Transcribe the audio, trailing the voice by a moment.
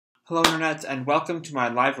Hello Internet, and welcome to my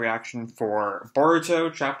live reaction for Boruto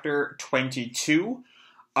Chapter 22.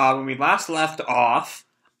 When we last left off,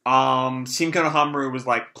 Team Konohamaru was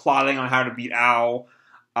plotting on how to beat Ao.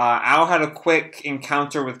 Ao had a quick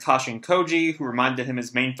encounter with Kashin Koji, who reminded him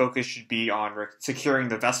his main focus should be on securing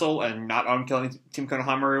the vessel and not on killing Team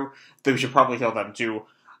Konohamaru, though we should probably kill them too.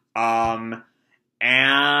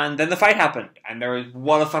 And then the fight happened, and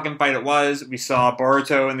what a fucking fight it was. We saw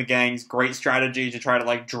Boruto and the gang's great strategy to try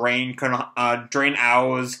to drain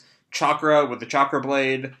Ao's chakra with the chakra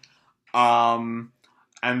blade. And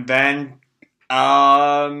then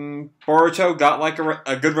Boruto got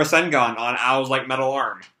a good Rasengan on Ao's metal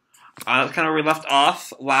arm. That's kind of where we left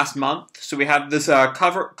off last month. So we have this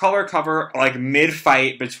color cover mid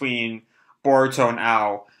fight between Boruto and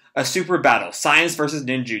Ao, a super battle, science versus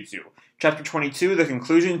ninjutsu. Chapter 22, the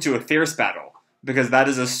conclusion to a fierce battle, because that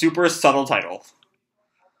is a super subtle title.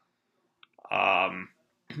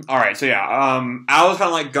 Alright, so yeah, Ao's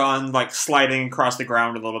kind of gone, sliding across the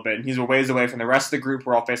ground a little bit, and he's a ways away from the rest of the group.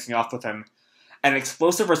 We're all facing off with him. An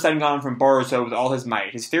explosive Rasengan from Boruto with all his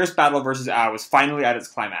might. His fierce battle versus Ao is finally at its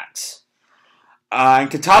climax.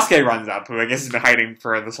 And Katasuke runs up, who I guess has been hiding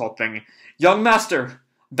for this whole thing. Young master!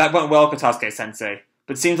 That went well, Katasuke-sensei,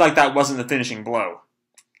 but seems like that wasn't the finishing blow.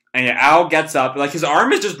 And yeah, Ao gets up, his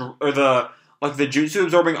arm is the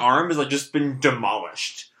jutsu-absorbing arm is, just been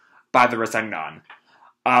demolished by the Rasengan.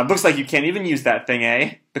 Looks like you can't even use that thing,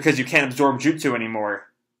 eh? Because you can't absorb jutsu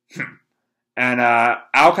anymore. And,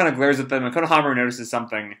 Ao kind of glares at them, and Konohamaru notices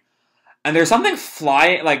something. And there's something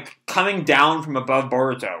coming down from above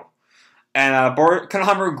Boruto. And,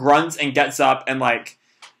 Konohamaru grunts and gets up and,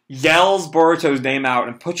 yells Boruto's name out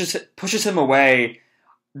and pushes him away.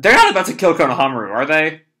 They're not about to kill Konohamaru, are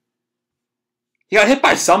they? He got hit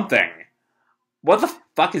by something. What the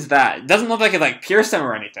fuck is that? It doesn't look like it, pierced him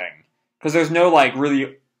or anything. Because there's no,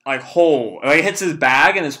 really, hole. It hits his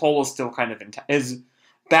bag, and his hole is still kind of intact. His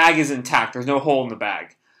bag is intact. There's no hole in the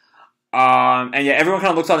bag. And yeah, everyone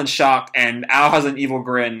kind of looks on in shock, and Ao has an evil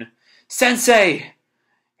grin. Sensei!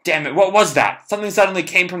 Damn it, what was that? Something suddenly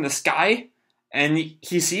came from the sky? And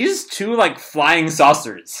he sees two, flying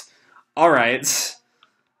saucers. Alright.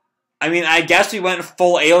 I mean, I guess we went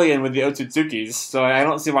full alien with the Otsutsukis, so I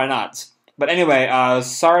don't see why not. But anyway,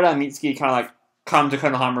 Sarada and Mitsuki kind of come to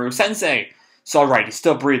Konohamaru. Sensei! It's alright, he's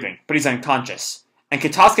still breathing, but he's unconscious. And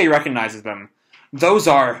Katasuke recognizes them. Those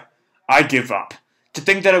are... I give up. To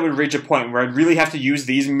think that it would reach a point where I'd really have to use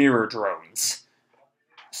these mirror drones.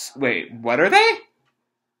 Wait, what are they?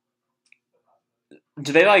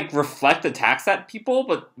 Do they, reflect attacks at people?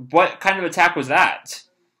 But what kind of attack was that?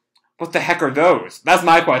 What the heck are those? That's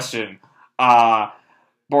my question.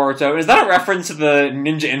 Boruto. Is that a reference to the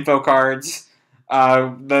ninja info cards?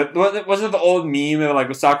 Wasn't it the old meme of,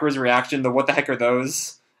 with Sakura's reaction, the what the heck are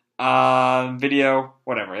those? Video?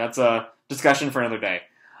 Whatever. That's a discussion for another day.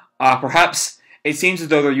 Perhaps it seems as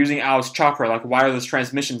though they're using Ao's chakra like wireless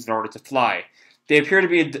transmissions in order to fly. They appear to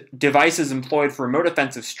be devices employed for remote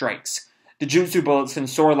offensive strikes. The jutsu bullets can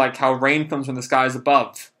soar like how rain comes from the skies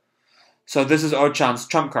above. So this is Ochan's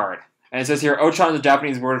trump card. And it says here, Ochan is a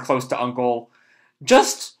Japanese word close to uncle.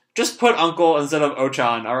 Just put uncle instead of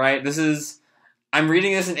Ochan, alright? I'm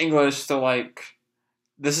reading this in English, so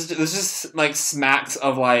this just smacks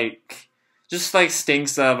of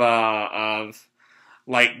stinks of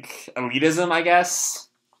elitism, I guess.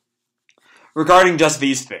 Regarding just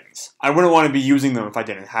these things, I wouldn't want to be using them if I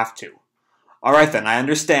didn't have to. Alright then, I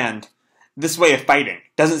understand. This way of fighting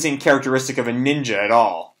doesn't seem characteristic of a ninja at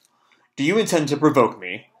all. Do you intend to provoke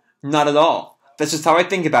me? Not at all. That's just how I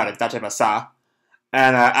think about it, Dacheba-sa.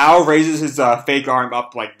 And Ao raises his fake arm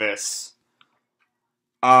up like this.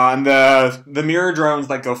 And the mirror drones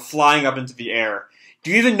go flying up into the air.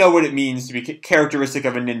 Do you even know what it means to be characteristic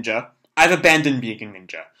of a ninja? I've abandoned being a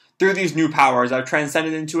ninja. Through these new powers, I've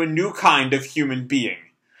transcended into a new kind of human being.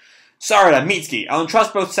 Sarada, Mitsuki, I'll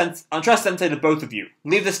entrust Sensei to both of you.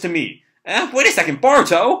 Leave this to me. Wait a second,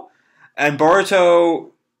 Boruto! And Boruto...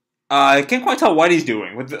 I can't quite tell what he's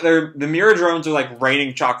doing. The mirror drones are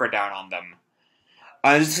raining chakra down on them.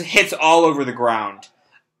 It just hits all over the ground.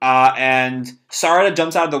 And Sarada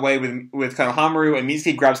jumps out of the way with Konohamaru, and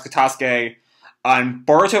Mitsuki grabs Katasuke. And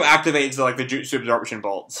Boruto activates the jutsu absorption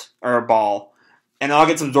ball. And it all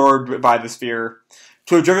gets absorbed by the sphere.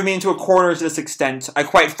 To have driven me into a corner to this extent, I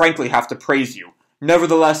quite frankly have to praise you.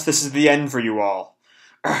 Nevertheless, this is the end for you all.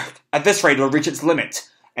 At this rate, it'll reach its limit.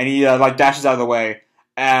 And he dashes out of the way.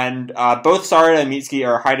 And both Sarada and Mitsuki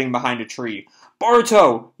are hiding behind a tree.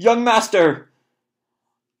 Boruto! Young master!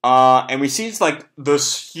 And we see it's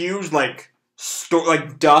this huge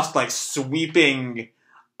dust sweeping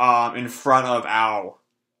in front of Ao.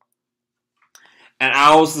 And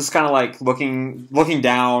Ao's just kind of like looking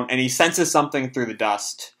down, and he senses something through the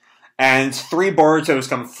dust. And 3 Borutos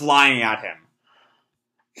come flying at him.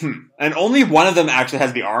 And only one of them actually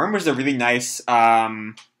has the arm, which is a really nice,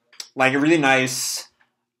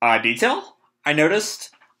 detail, I noticed.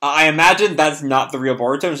 I imagine that's not the real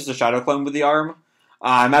Boruto, it's just a shadow clone with the arm.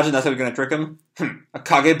 I imagine that's how we're going to trick him. A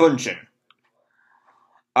Kage Bunshin.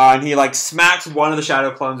 And he, like, smacks one of the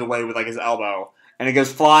shadow clones away with, like, his elbow. And it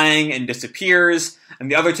goes flying and disappears. And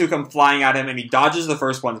the other 2 come flying at him, and he dodges the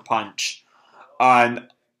first one's punch. And,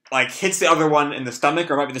 like, hits the other one in the stomach,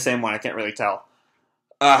 or it might be the same one, I can't really tell.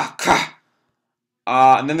 And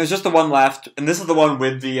then there's just the one left, and this is the one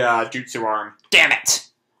with the jutsu arm. Damn it!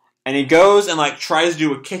 And he goes and, like, tries to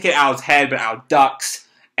do a kick at Ao's head, but Ao ducks,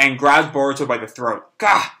 and grabs Boruto by the throat.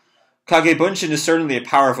 Gah! Kage Bunshin is certainly a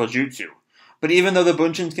powerful jutsu. But even though the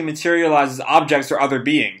Bunshins can materialize as objects or other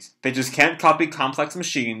beings, they just can't copy complex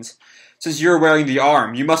machines. Since you're wearing the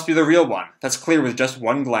arm, you must be the real one. That's clear with just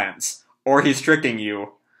one glance. Or he's tricking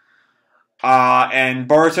you. And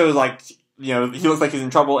Boruto is like, he looks like he's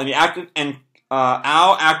in trouble, and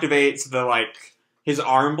Ao activates the, like, his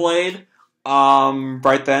arm blade,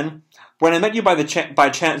 right then. When I met you by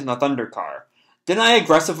chance in the Thunder Car, didn't I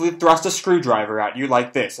aggressively thrust a screwdriver at you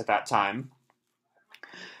like this at that time?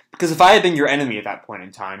 Because if I had been your enemy at that point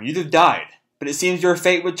in time, you'd have died. But it seems your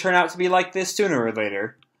fate would turn out to be like this sooner or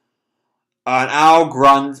later. And Ao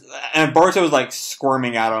grunts, and Boruto is, like,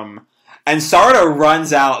 squirming at him. And Sarada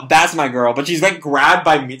runs out, that's my girl, but she's, like, grabbed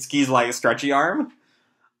by Mitsuki's, like, stretchy arm.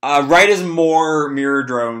 Right as more mirror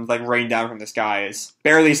drones, like, rain down from the skies,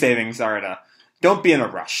 barely saving Sarada. Don't be in a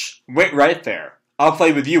rush. Wait right there. I'll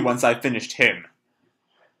play with you once I've finished him.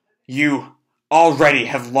 You already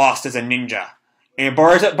have lost as a ninja. And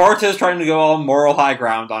Boruto's trying to go all moral high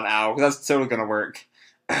ground on Ao, because that's totally gonna work.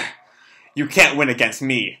 You can't win against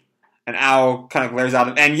me. And Ao kind of glares at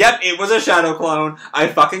him. And yep, it was a shadow clone. I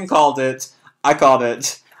fucking called it. I called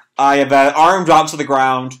it. The arm drops to the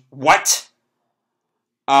ground. What?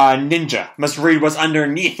 Ninja must read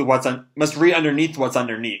underneath what's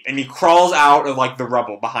underneath. And he crawls out of, like, the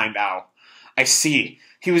rubble behind Ao. I see.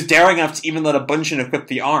 He was daring enough to even let a Bunshin equip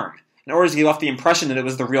the arm, in order to give off the impression that it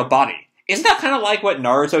was the real body. Isn't that kind of like what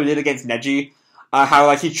Naruto did against Neji? How,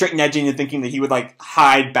 like, he tricked Neji into thinking that he would, like,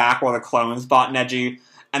 hide back while the clones fought Neji,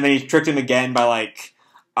 and then he tricked him again by, like,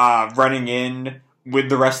 running in with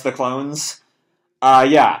the rest of the clones.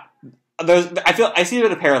 Yeah. I see a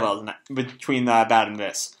bit of parallels between that and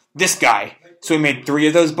this. This guy. So he made 3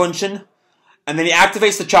 of those Bunshin, and then he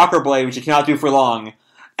activates the Chakra Blade, which he cannot do for long,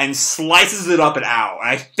 and slices it up at Ao. And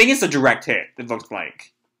I think it's a direct hit, it looks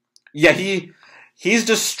like. Yeah, he's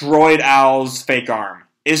destroyed Ao's fake arm.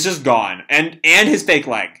 It's just gone. And his fake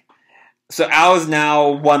leg. So Ao is now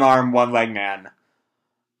one arm, one leg man.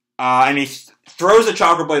 And he throws the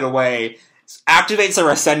Chakra Blade away, activates a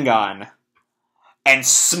Rasengan, and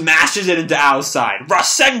smashes it into Ao's side.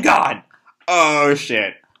 Rasengan! Oh,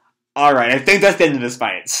 shit. Alright, I think that's the end of this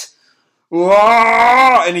fight.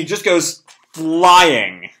 Whoa! And he just goes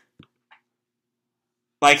flying.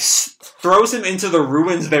 Like, throws him into the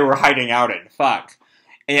ruins they were hiding out in. Fuck.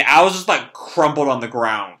 And Ao's just, like, crumpled on the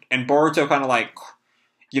ground. And Boruto kind of, like,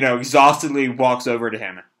 exhaustedly walks over to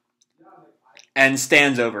him. And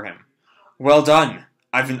stands over him. Well done.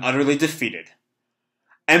 I've been utterly defeated.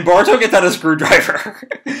 And Boruto gets out a screwdriver.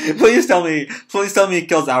 Please tell me he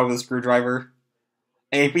kills Ao with a screwdriver.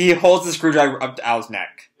 And he holds the screwdriver up to Ao's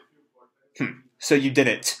neck. So you did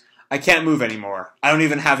it. I can't move anymore. I don't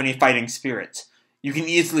even have any fighting spirit. You can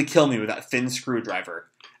easily kill me with that thin screwdriver.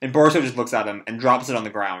 And Boruto just looks at him and drops it on the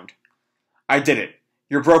ground. I did it.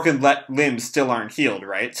 Your broken limbs still aren't healed,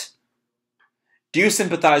 right? Do you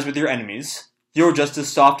sympathize with your enemies? You're just as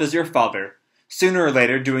soft as your father. Sooner or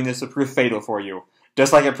later, doing this will prove fatal for you.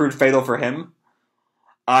 Just like it proved fatal for him.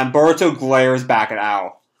 And Boruto glares back at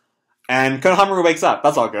Ao. And Konohamaru wakes up.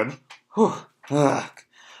 That's all good. Whew.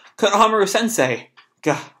 Konohamaru-sensei.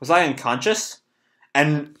 Was I unconscious?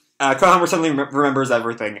 And Konohamaru suddenly remembers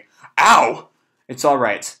everything. Ow! It's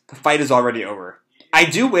alright. The fight is already over. I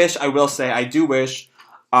do wish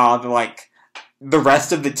that, like, the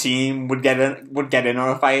rest of the team would get in on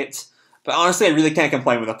a fight. But honestly, I really can't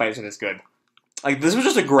complain with a fight that is good. Like, this was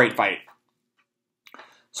just a great fight.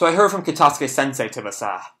 So I heard from Kitasuke-sensei,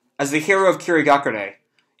 Tibasa. As the hero of Kirigakure,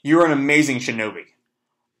 you are an amazing shinobi.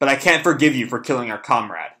 But I can't forgive you for killing our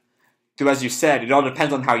comrade. Though as you said, it all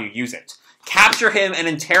depends on how you use it. Capture him and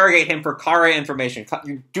interrogate him for Kare information.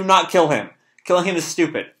 You do not kill him. Killing him is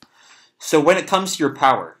stupid. So when it comes to your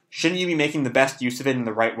power, shouldn't you be making the best use of it in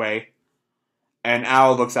the right way? And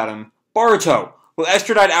Ao looks at him. Boruto! We'll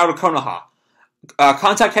extradite Ao to Konoha.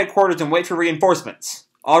 Contact headquarters and wait for reinforcements.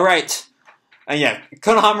 Alright. And yeah,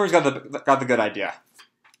 Konohamaru's got the good idea.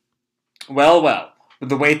 Well, well, with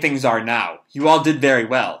the way things are now, you all did very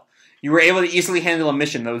well. You were able to easily handle a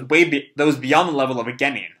mission that was beyond the level of a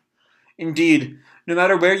Genin. Indeed, no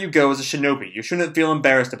matter where you go as a shinobi, you shouldn't feel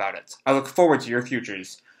embarrassed about it. I look forward to your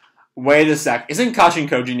futures. Wait a sec, isn't Kashin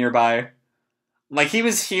Koji nearby? Like, he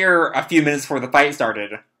was here a few minutes before the fight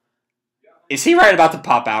started. Is he right about to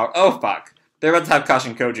pop out? Oh, fuck. They're about to have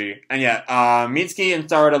Kashin Koji. And yeah, Mitsuki and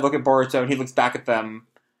Sarada look at Boruto, and he looks back at them.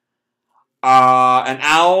 And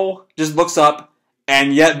Ao just looks up,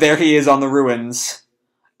 and yet there he is on the ruins.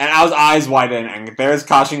 And Ao's eyes widen, and there's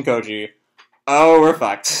Kashin Koji. Oh, we're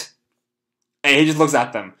fucked. And he just looks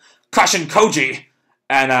at them. Kashin Koji!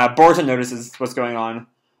 And Boruto notices what's going on.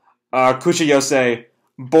 Kuchiyose,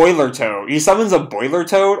 Boiler Toad. He summons a Boiler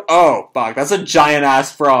Toad? Oh, fuck, that's a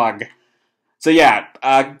giant-ass frog. So yeah,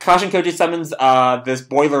 Kashin Koji summons this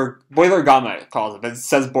Boiler Gamma, it calls it. It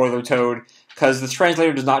says Boiler Toad, because this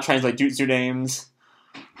translator does not translate jutsu names.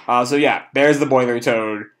 So yeah, there's the Boiler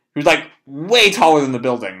Toad, who's like way taller than the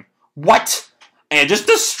building. What? And it just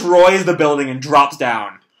destroys the building and drops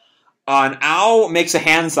down. And Ao makes a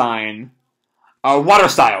hand sign, water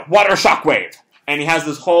style, water shockwave. And he has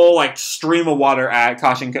this whole like stream of water at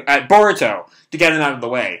Boruto to get him out of the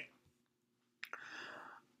way.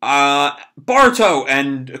 Boruto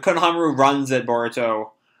and Konohamaru runs at Boruto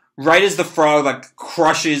right as the frog like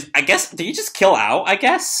crushes. I guess did he just kill Ao? I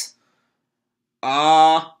guess.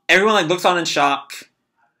 Everyone like looks on in shock,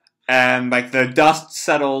 and like the dust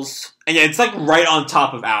settles, and yeah, it's like right on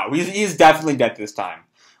top of Ao. He's definitely dead this time.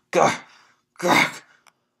 Gah, gah.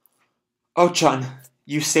 Oh-chan,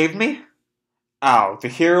 you saved me? Ao, the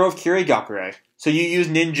hero of Kirigakure. So you used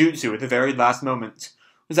ninjutsu at the very last moment.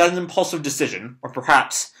 Was that an impulsive decision? Or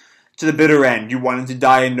perhaps, to the bitter end, you wanted to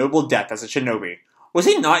die a noble death as a shinobi? Was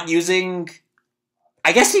he not using...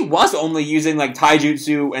 I guess he was only using, like,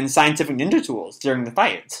 taijutsu and scientific ninja tools during the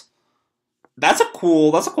fight. That's a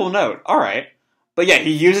cool note. Alright. But yeah,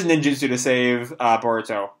 he uses ninjutsu to save,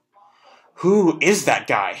 Boruto. Who is that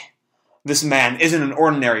guy? This man isn't an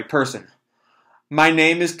ordinary person. My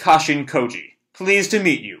name is Kashin Koji. Pleased to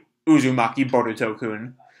meet you, Uzumaki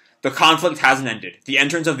Boruto-kun. The conflict hasn't ended. The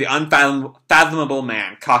entrance of the unfathomable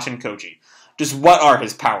man, Kashin Koji. Just what are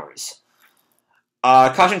his powers?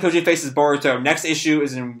 Kashin Koji faces Boruto. Next issue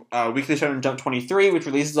is in Weekly Shonen Jump 23, which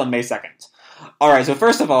releases on May 2nd. Alright, so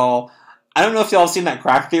first of all, I don't know if y'all have seen that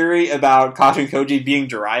crack theory about Kashin Koji being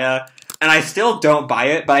Jiraiya, and I still don't buy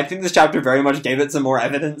it, but I think this chapter very much gave it some more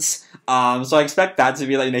evidence. So I expect that to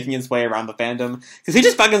be like making its way around the fandom, because he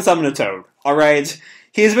just fucking summoned a toad, alright?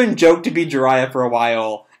 He's been joked to be Jiraiya for a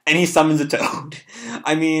while, and he summons a toad.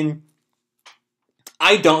 I mean,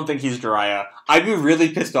 I don't think he's Jiraiya. I'd be really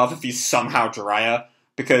pissed off if he's somehow Jiraiya,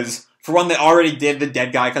 because, for one, they already did the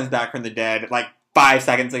dead guy comes back from the dead, like, 5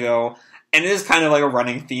 seconds ago, and it is kind of like a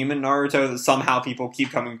running theme in Naruto that somehow people keep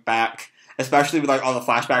coming back, especially with, like, all the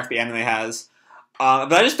flashbacks the anime has.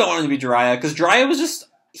 But I just don't want him to be Jiraiya, because Jiraiya was just...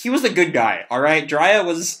 He was the good guy, alright? Jiraiya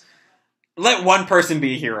was... Let one person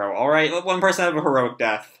be a hero, alright? Let one person have a heroic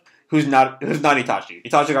death who's not Itachi.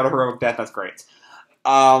 Itachi got a heroic death, that's great.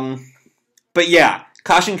 But yeah,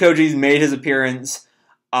 Kashin Koji's made his appearance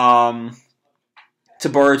to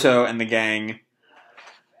Boruto and the gang.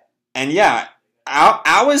 And yeah,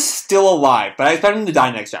 Ao is still alive, but I expect him to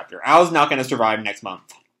die next chapter. Ao's not going to survive next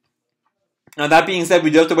month. Now that being said, we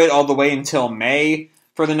do have to wait all the way until May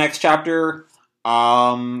for the next chapter.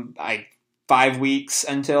 5 weeks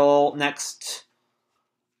until the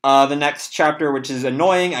next chapter, which is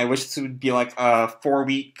annoying. I wish this would be like a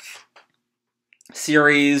 4-week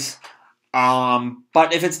series.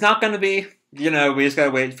 But if it's not going to be, we just gotta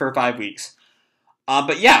wait for 5 weeks.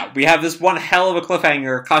 But yeah, we have this one hell of a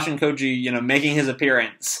cliffhanger, Kashin Koji, making his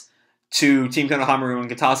appearance to Team Konohamaru and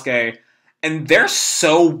Katasuke, and they're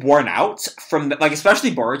so worn out from, especially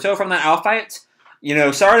Boruto from that Ao fight.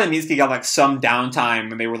 Sarada and Mitsuki got, some downtime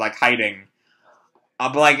when they were, hiding.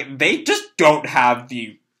 But, they just don't have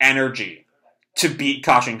the energy to beat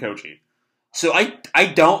Kashin Koji. So I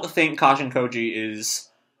don't think Kashin Koji is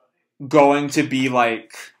going to be,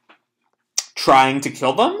 trying to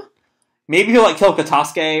kill them. Maybe he'll, kill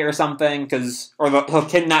Katasuke or something, he'll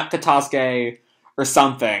kidnap Katasuke or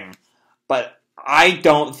something. But I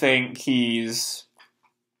don't think he's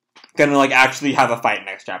gonna, actually have a fight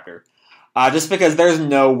next chapter. Just because there's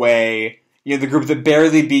no way, the group that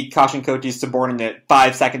barely beat Kashin Koji's subordinate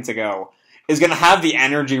 5 seconds ago is gonna have the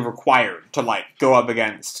energy required to, go up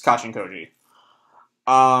against Kashin Koji.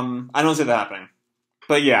 I don't see that happening.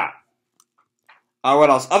 But yeah. What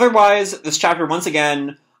else? Otherwise, this chapter, once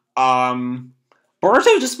again,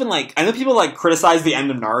 Boruto's just been like, I know people like criticize the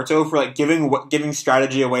end of Naruto for like giving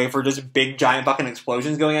strategy away for just big giant fucking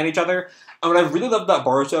explosions going at each other. And what I've really loved about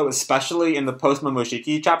Boruto, especially in the post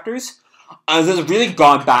Momoshiki chapters, is it's really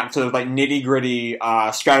gone back to like nitty gritty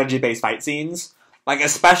strategy based fight scenes. Like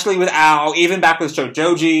especially with Ao, even back with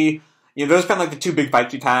Shojoji, you know, those are kind of like the two big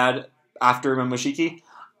fights we've had after Momoshiki.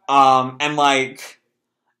 And like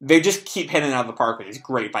they just keep hitting it out of the park with these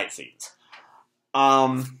great fight scenes.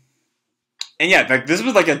 And yeah, like this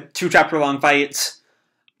was like a 2-chapter long fight,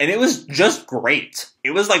 and it was just great.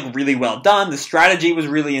 It was like really well done. The strategy was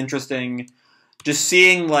really interesting. Just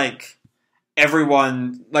seeing like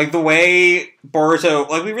everyone, like the way Boruto,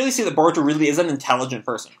 like we really see that Boruto really is an intelligent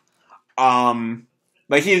person.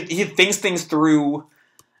 Like he thinks things through,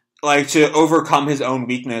 like to overcome his own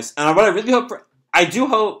weakness. And what I really hope for, I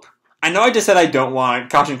know I just said I don't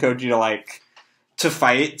want Kashin Koji to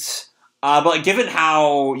fight, but like given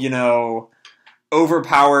how, you know,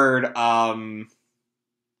 overpowered Boruto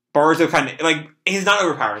kind of, like, he's not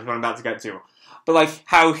overpowered, is what I'm about to get to, but like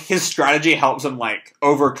how his strategy helps him like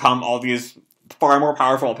overcome all these far more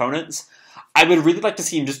powerful opponents. I would really like to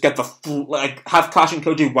see him just get have Kashin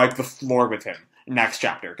Koji wipe the floor with him next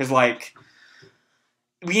chapter, because like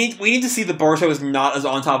we need to see that Boruto is not as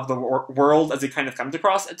on top of the world as he kind of comes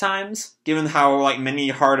across at times, given how like many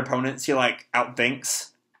hard opponents he like outthinks,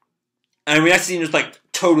 and we have to see him just like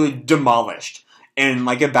totally demolished in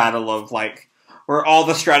like a battle of like where all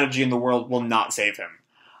the strategy in the world will not save him.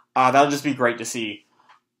 That'll just be great to see.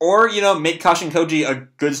 Or, you know, make Kashin Koji a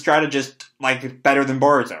good strategist, like better than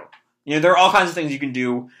Boruto. You know, there are all kinds of things you can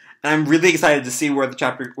do, and I'm really excited to see where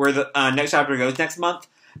the next chapter goes next month,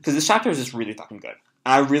 because this chapter is just really fucking good.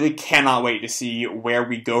 I really cannot wait to see where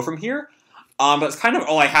we go from here. But it's kind of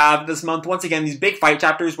all I have this month. Once again, these big fight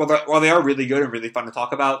chapters, while they are really good and really fun to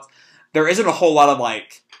talk about, there isn't a whole lot of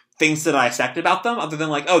like things to dissect about them, other than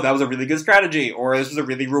like, oh, that was a really good strategy, or this was a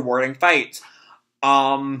really rewarding fight.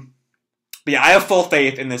 But yeah, I have full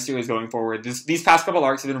faith in this series going forward. These past couple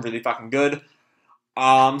arcs have been really fucking good.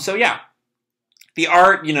 So yeah, the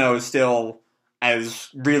art, you know, is still as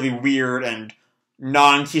really weird and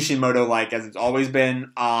non-Kishimoto-like as it's always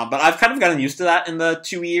been. But I've kind of gotten used to that in the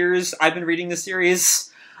 2 years I've been reading this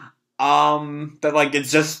series. That like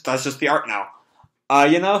that's just the art now.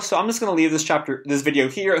 You know, so I'm just going to leave this video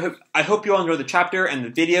here. I hope you all enjoyed the chapter and the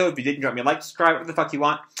video. If you did, drop me a like, subscribe, whatever the fuck you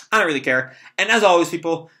want. I don't really care. And as always,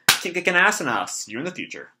 people, keep kicking ass, and I'll see you in the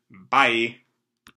future. Bye.